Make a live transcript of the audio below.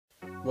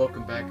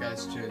Welcome back,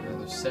 guys, to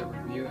another set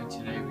review, and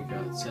today we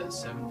got set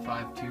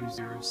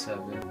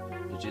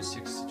 75207, ages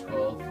 6 to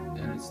 12,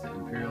 and it's the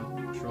Imperial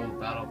Patrol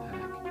Battle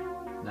Pack,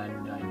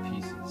 99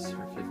 pieces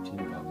for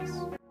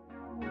 $15.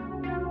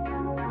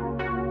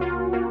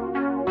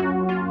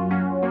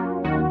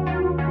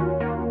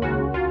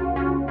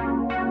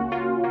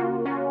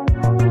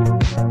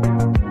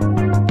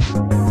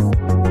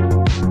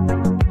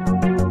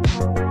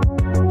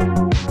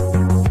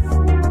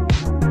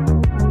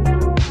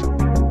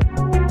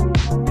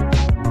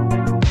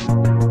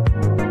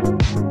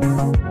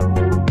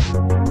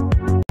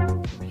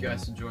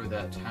 Enjoy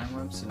that time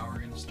lapse, and now we're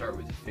going to start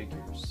with the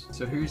figures.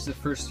 So here's the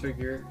first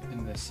figure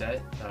in the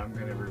set that I'm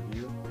going to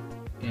review,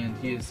 and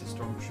he is the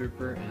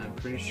Stormtrooper, and I'm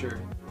pretty sure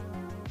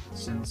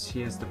since he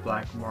has the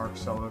black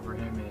marks all over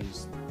him,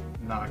 he's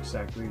not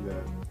exactly the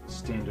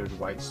standard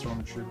white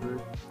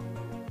Stormtrooper.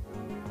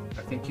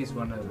 I think he's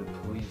one of the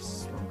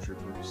police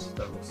Stormtroopers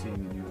that we'll see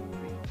in the new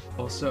movie.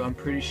 Also, I'm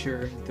pretty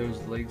sure those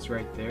legs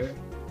right there,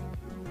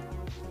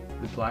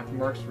 the black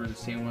marks were the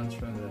same ones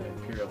from the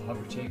Imperial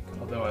hover tank,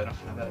 although I don't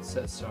have that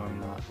set, so I'm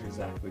not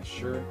exactly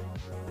sure.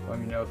 Let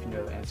me know if you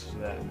know the answer to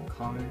that in the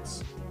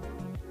comments.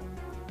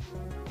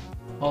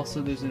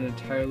 Also, there's an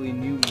entirely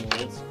new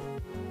mold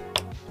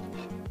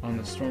on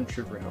the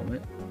Stormtrooper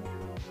helmet,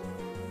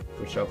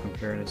 which I'll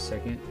compare in a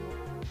second.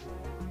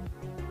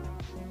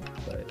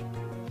 But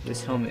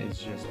this helmet is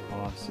just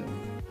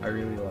awesome. I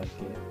really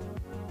like it.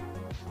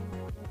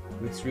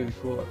 Looks really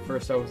cool. At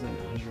first I wasn't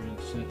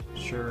 100%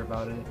 sure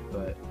about it,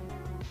 but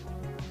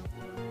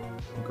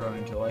I'm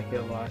growing to like it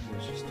a lot.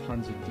 There's just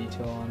tons of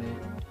detail on it.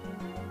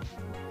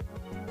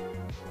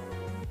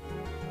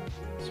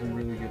 Some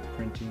really good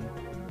printing.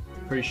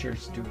 Pretty sure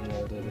it's dual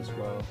molded as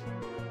well.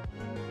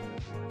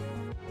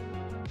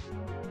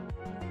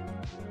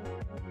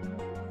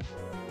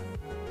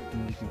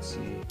 And you can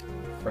see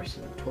fresh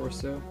to the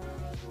torso.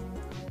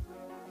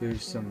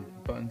 There's some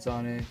buttons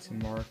on it, some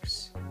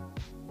marks.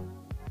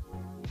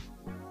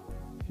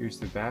 Here's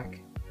the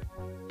back.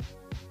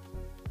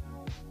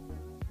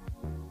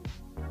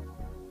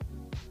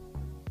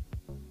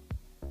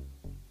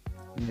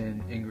 And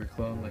then Angry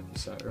Clone, like you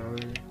saw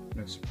earlier,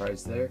 no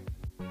surprise there.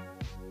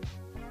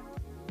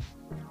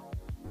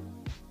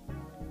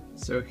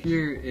 So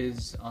here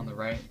is on the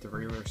right the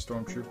regular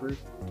Stormtrooper,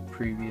 the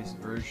previous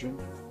version.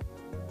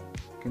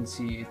 You can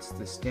see it's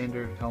the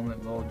standard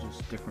helmet mold,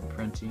 just different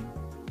printing.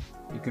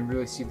 You can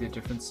really see the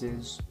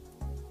differences.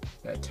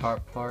 That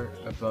top part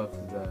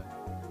above the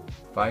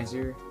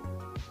visor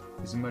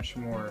is much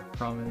more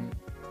prominent.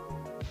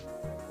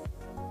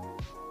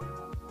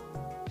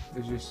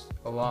 There's just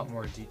a lot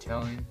more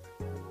detailing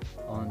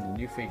on the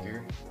new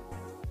figure,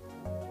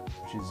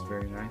 which is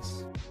very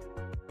nice.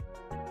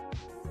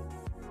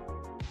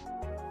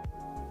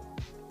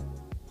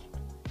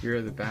 Here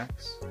are the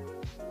backs.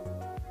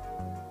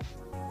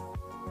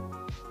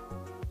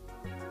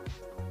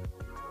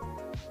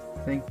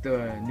 I think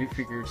the new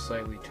figure is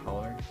slightly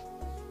taller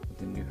with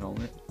the new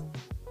helmet,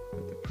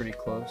 but they're pretty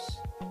close.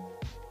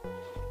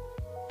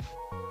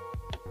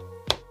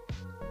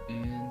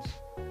 And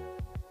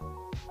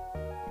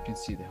you can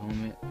see the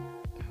helmet,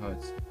 how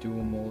it's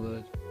dual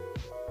molded,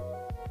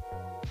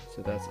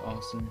 so that's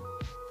awesome.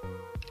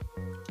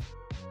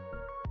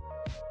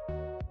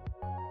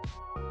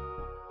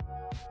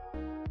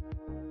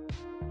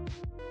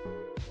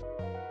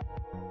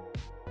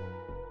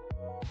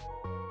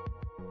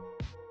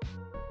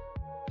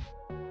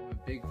 I'm a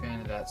big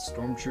fan of that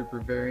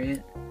Stormtrooper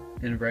variant,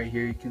 and right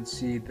here you can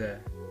see the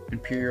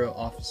Imperial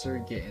officer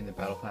get in the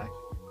battle pack.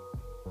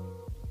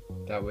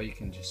 That way you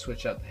can just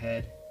switch out the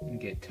head and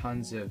get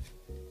tons of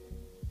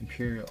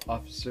Imperial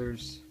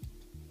officers,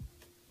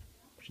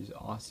 which is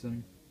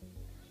awesome.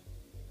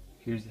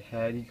 Here's the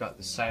head. You got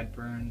the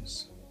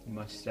sideburns, the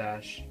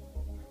mustache.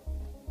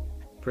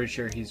 Pretty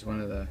sure he's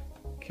one of the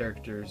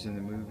characters in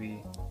the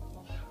movie,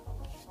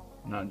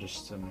 not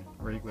just some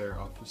regular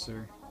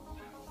officer.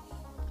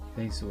 I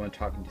think he's the one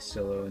talking to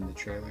Solo in the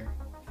trailer,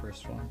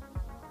 first one.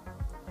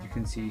 You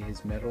can see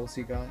his medals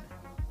he got.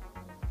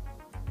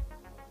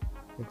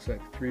 Looks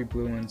like 3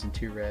 blue ones and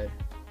 2 red.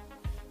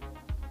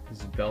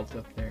 There's a belt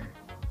up there.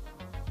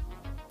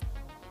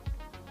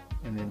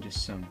 And then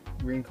just some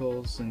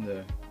wrinkles in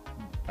the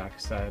back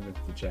side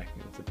of the jacket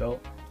with the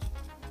belt.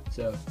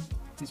 So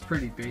he's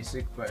pretty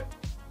basic, but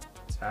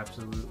it's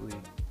absolutely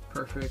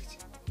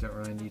perfect. Don't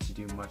really need to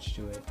do much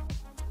to it.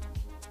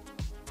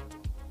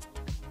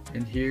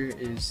 And here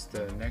is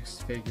the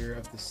next figure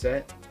of the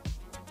set.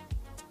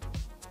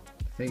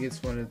 I think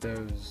it's one of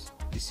those,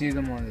 you see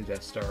them on the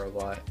Death Star a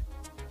lot.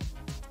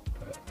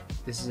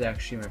 This is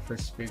actually my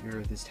first figure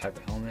of this type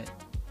of helmet,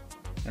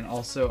 and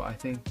also I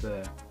think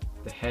the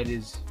head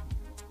is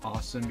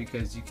awesome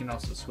because you can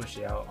also switch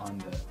it out on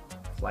the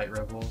Flight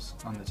Rebels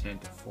on the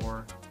Tantive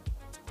 4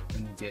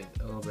 and you get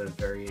a little bit of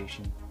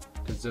variation,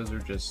 because those are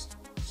just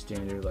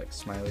standard like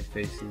smiley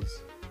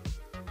faces.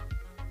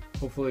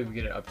 Hopefully we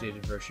get an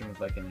updated version with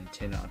like an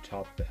antenna on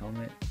top of the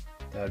helmet.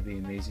 That would be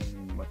amazing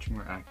and much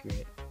more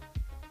accurate.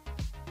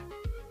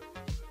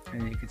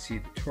 And you can see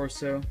the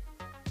torso.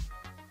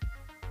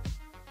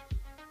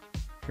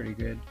 pretty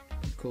good,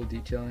 cool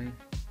detailing.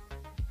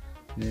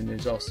 And then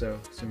there's also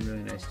some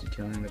really nice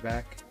detailing in the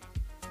back.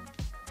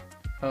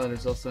 Oh,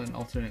 there's also an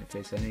alternate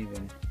face. I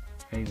didn't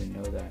even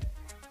know that.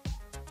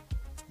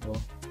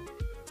 Well,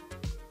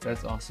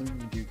 that's awesome.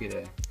 You do get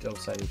a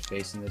double-sided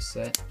face in this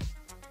set.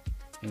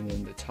 And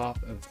then the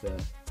top of the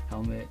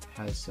helmet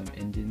has some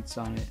indents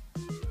on it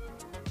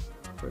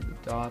for the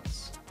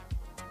dots.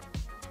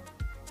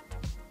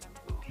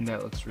 And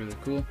that looks really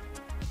cool.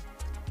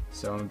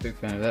 So I'm a big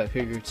fan of that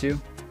figure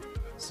too.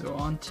 So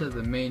on to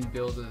the main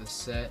build of the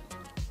set.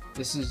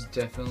 This is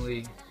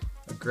definitely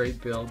a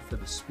great build for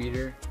the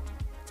speeder.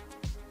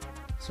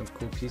 Some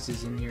cool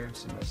pieces in here,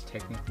 some nice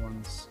Technic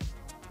ones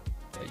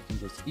that you can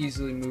just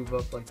easily move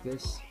up like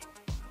this.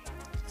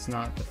 It's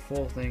not the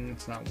full thing,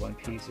 it's not one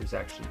piece, there's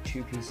actually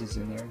two pieces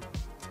in there.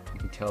 You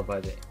can tell by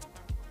the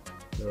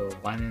little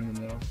line in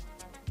the middle,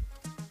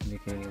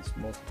 indicating it's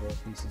multiple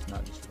pieces,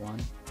 not just one.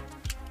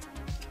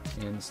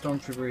 And the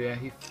Stormtrooper,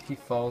 yeah, he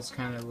falls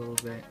kind of a little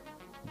bit,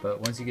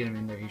 but once you get him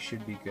in there, he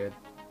should be good.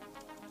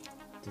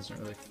 Doesn't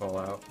really fall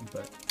out,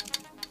 but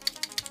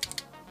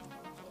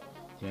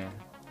yeah,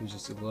 he's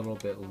just a little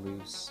bit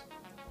loose.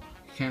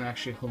 You can't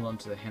actually hold on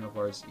to the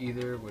handlebars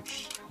either,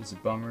 which is a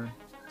bummer.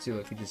 See,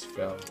 look, he just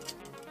fell.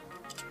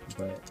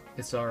 But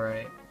it's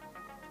alright.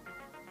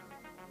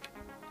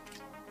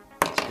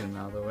 Let's get him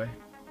out of the way.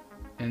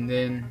 And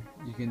then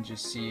you can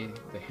just see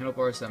the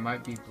handlebars that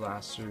might be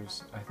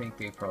blasters. I think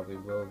they probably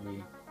will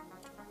be.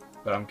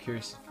 But I'm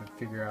curious to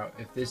figure out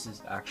if this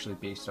is actually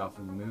based off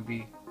of the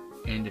movie,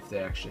 and if they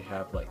actually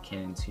have like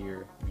cannons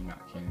here. I mean,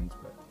 not cannons,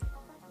 but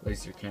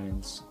laser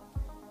cannons.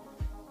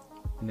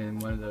 And then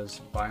one of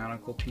those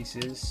bionicle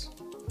pieces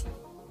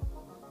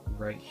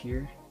right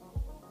here.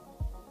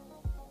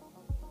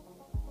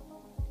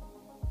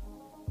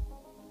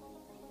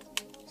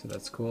 So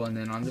that's cool. And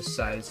then on this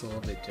side it's a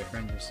little bit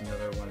different. There's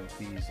another one of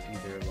these,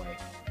 either like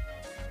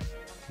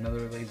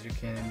another laser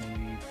cannon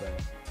maybe,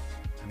 but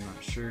I'm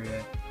not sure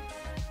yet.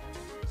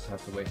 Just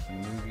have to wait for the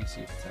movie,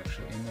 see if it's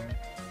actually in there.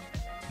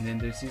 And then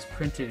there's these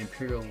printed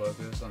Imperial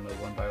logos on the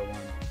 1x1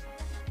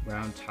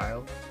 round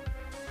tile,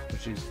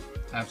 which is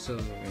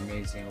absolutely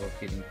amazing. I love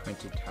getting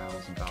printed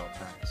tiles and battle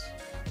packs.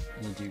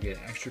 And you do get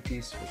an extra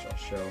piece, which I'll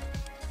show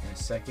in a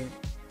second.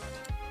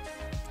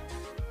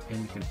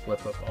 And you can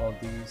flip up all of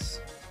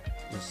these.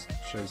 Just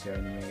shows you how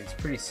to make it. It's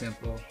pretty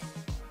simple,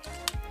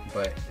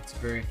 but it's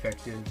very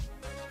effective.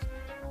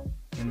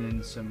 And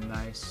then some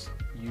nice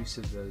use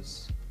of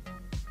those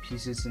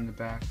pieces in the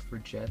back for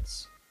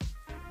jets.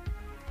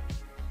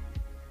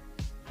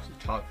 So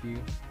top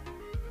view.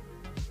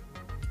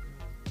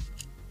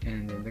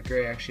 And then the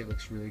gray actually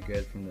looks really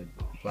good from the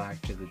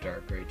black to the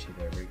dark gray to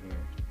the regular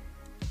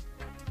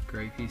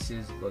gray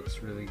pieces.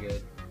 Looks really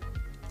good.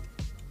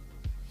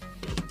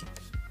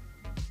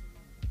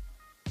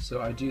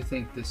 So I do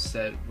think this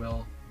set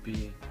will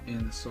be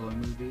in the Solo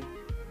movie.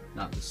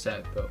 Not the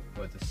set, but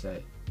what the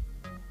set,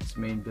 its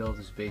main build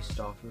is based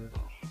off of.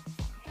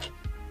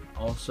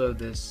 Also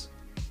this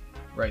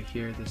right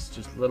here, this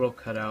just little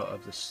cutout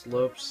of the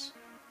slopes,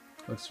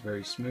 looks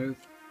very smooth.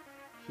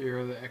 Here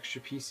are the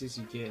extra pieces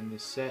you get in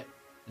this set,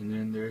 and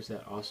then there's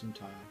that awesome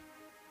tile.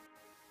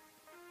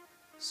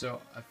 So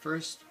at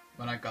first,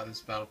 when I got this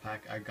battle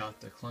pack, I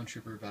got the Clone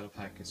Trooper battle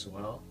pack as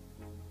well.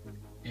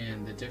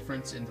 And the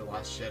difference in the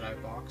Last Jedi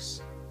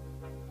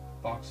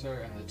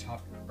boxer in the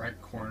top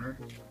right corner,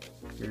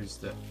 there's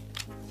the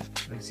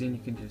magazine.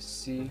 You can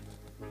just see.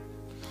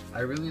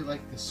 I really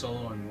like the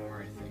Solo one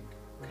more, I think,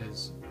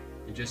 because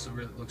it just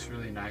looks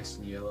really nice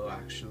in yellow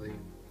actually,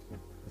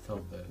 with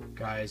all the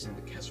guys in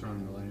the Kessel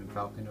Run Millennium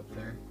Falcon up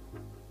there.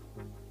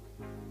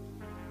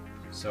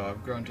 So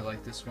I've grown to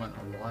like this one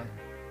a lot.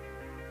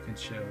 It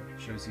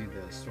shows you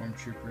the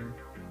Stormtrooper,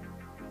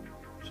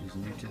 which is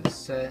new to the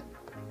set,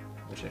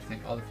 which I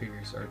think all the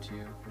figures are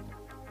too.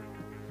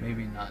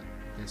 Maybe not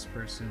this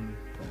person,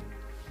 but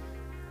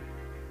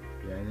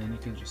yeah. And then you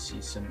can just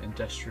see some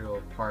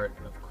industrial part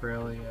of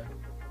Corellia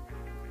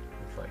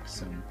with like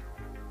some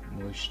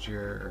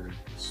moisture or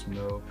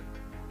smoke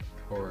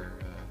or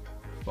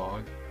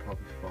fog,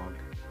 probably fog.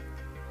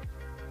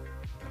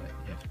 But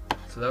yeah,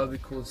 so that would be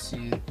cool to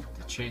see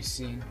the chase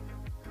scene,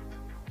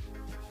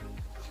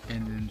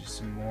 and then just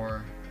some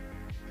more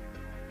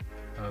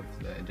of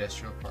the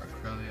industrial part of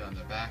Corellia on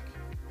the back.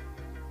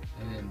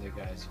 And then the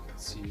guys, you can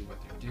see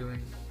what they're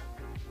doing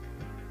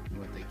and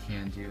what they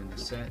can do in the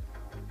set.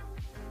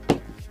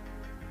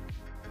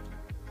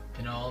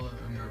 And all of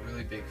them are a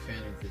really big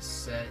fan of this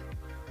set.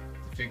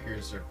 The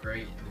figures are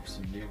great. There's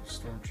some new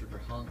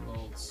Stormtrooper helmet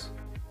molds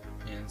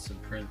and some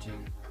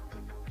printing.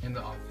 And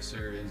the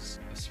officer is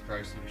a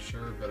surprise to be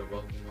sure, but a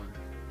welcome one.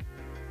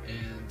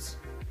 And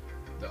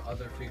the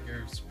other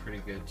figure is pretty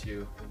good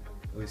too.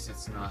 At least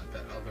it's not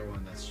that other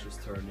one that's just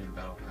thrown in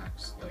battle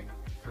packs like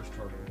the First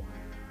Order one.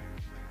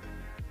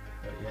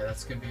 But yeah,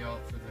 that's gonna be all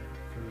for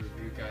the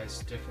review, guys.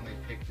 Definitely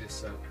pick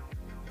this up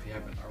if you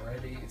haven't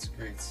already. It's a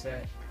great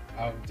set.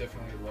 I would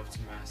definitely love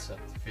to mass up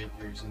the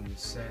figures in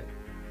this set.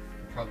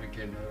 I'll probably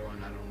get another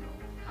one. I don't know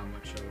how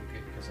much I will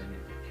get because I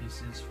need the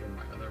pieces for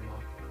my other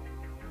mock.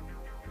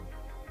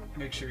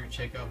 make sure you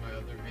check out my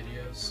other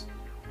videos.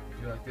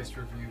 If you like this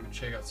review,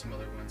 check out some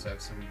other ones. I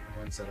have some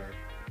ones that are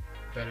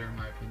better in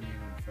my opinion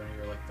and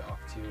funnier, like the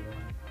Octio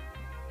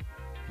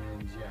one.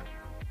 And yeah,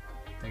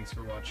 thanks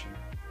for watching.